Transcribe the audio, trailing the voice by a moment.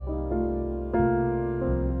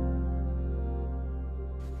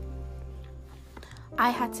I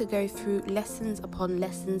had to go through lessons upon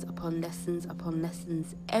lessons upon lessons upon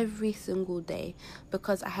lessons every single day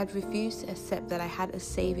because I had refused to accept that I had a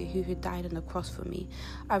Savior who had died on the cross for me.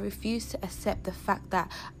 I refused to accept the fact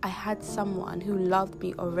that I had someone who loved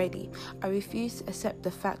me already. I refused to accept the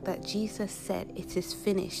fact that Jesus said it is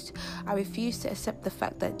finished. I refused to accept the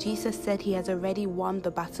fact that Jesus said he has already won the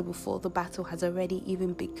battle before the battle has already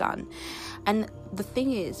even begun. And the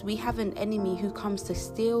thing is, we have an enemy who comes to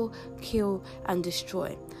steal, kill, and destroy.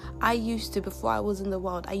 Before I was in the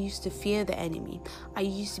world, I used to fear the enemy. I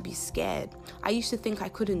used to be scared. I used to think I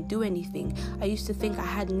couldn't do anything. I used to think I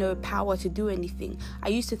had no power to do anything. I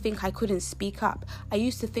used to think I couldn't speak up. I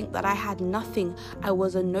used to think that I had nothing. I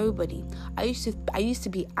was a nobody. I used to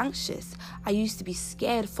be anxious. I used to be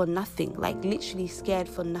scared for nothing, like literally scared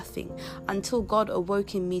for nothing, until God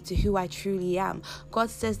awoke in me to who I truly am. God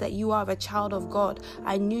says that you are a child of God.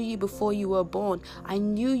 I knew you before you were born. I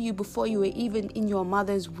knew you before you were even in your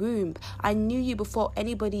mother's womb. I knew you before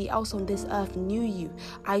anybody else on this earth knew you.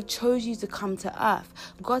 I chose you to come to earth.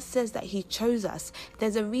 God says that he chose us.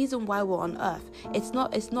 There's a reason why we're on earth. It's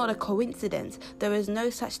not a coincidence. There is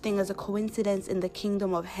no such thing as a coincidence in the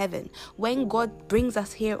kingdom of heaven. When God brings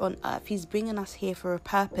us here on earth, he's bringing us here for a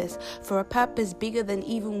purpose bigger than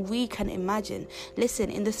even we can imagine.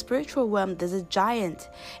 Listen, in the spiritual realm, there's a giant.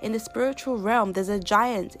 In the spiritual realm, there's a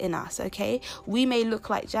giant in us, okay? We may look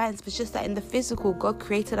like giants, but it's just that in the physical, God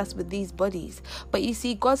created us with these bodies. But you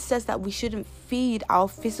see, God says that we shouldn't feed our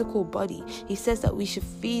physical body. He says that we should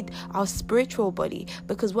feed our spiritual body,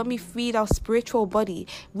 because when we feed our spiritual body,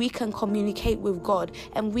 we can communicate with God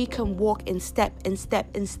and we can walk in step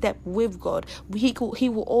with God. He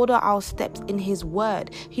will order our steps in his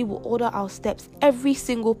word. He will order our steps every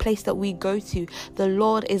single place that we go to. The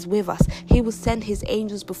Lord is with us. He will send his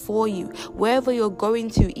angels before you wherever you're going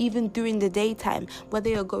to, even during the daytime, whether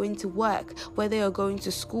you're going to work, whether you're going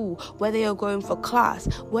to school, whether you're going for class,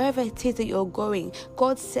 wherever it is that you're going.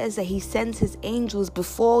 God says that he sends his angels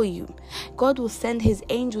before you. God will send his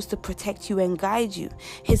angels to protect you and guide you.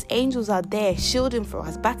 His angels are there shielding for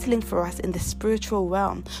us, battling for us in the spiritual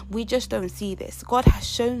realm. We just don't see this. God has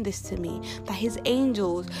shown this to me, that his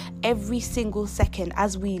angels, every single second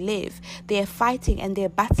as we live, they're fighting and they're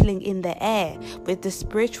battling in the air with the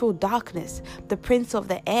spiritual darkness, the prince of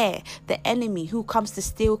the air, the enemy who comes to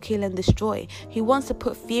steal, kill, and destroy. He wants to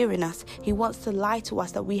put fear in us. He wants to lie to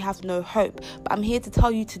us that we have no hope. But I'm here to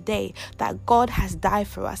tell you today that God has died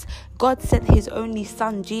for us. God sent his only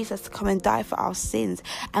son, Jesus, to come and die for our sins.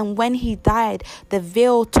 And when he died, the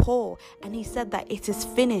veil tore and he said that it is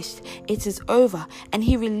finished, it is over. And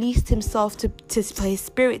he released himself for his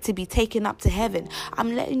spirit to be taken up to heaven.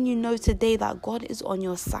 I'm letting you know today that God is on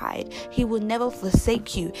your side. He will never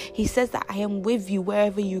forsake you. He says that I am with you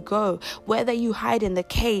wherever you go. Whether you hide in the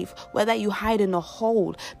cave, whether you hide in a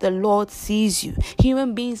hole, the Lord sees you.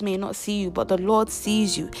 Human beings may not see you, but the Lord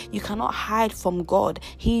sees you. You cannot hide from God.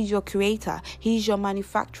 He is your creator. He is your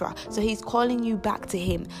manufacturer. So he's calling you back to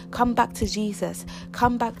him. Come back to Jesus.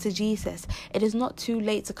 Come back to Jesus. It is not too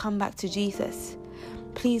late to come back to Jesus.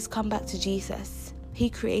 Please come back to Jesus. He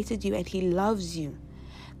created you and he loves you.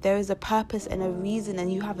 There is a purpose and a reason,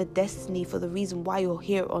 and you have a destiny for the reason why you're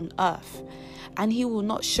here on earth. And he will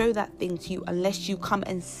not show that thing to you unless you come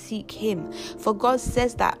and seek him. For God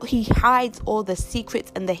says that he hides all the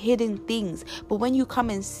secrets and the hidden things. But when you come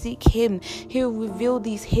and seek him, he'll reveal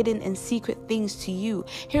these hidden and secret things to you.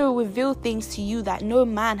 He'll reveal things to you that no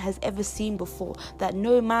man has ever seen before, that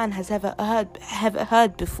no man has ever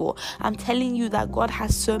heard before. I'm telling you that God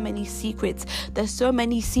has so many secrets. There's so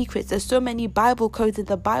many secrets. There's so many Bible codes in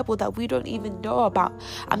the Bible that we don't even know about.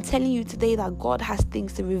 I'm telling you today that God has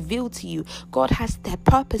things to reveal to you. God has their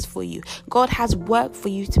purpose for you. God has work for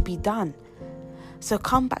you to be done. So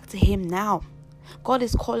come back to him now. God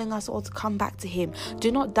is calling us all to come back to him.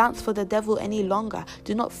 Do not dance for the devil any longer.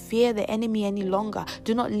 Do not fear the enemy any longer.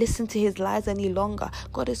 Do not listen to his lies any longer.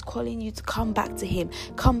 God is calling you to come back to him.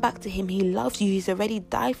 Come back to him. He loves you. He's already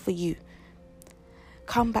died for you.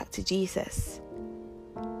 Come back to Jesus.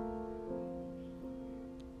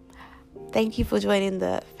 Thank you for joining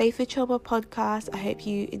the Faith with Choma podcast. I hope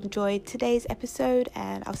you enjoyed today's episode,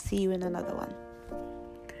 and I'll see you in another one.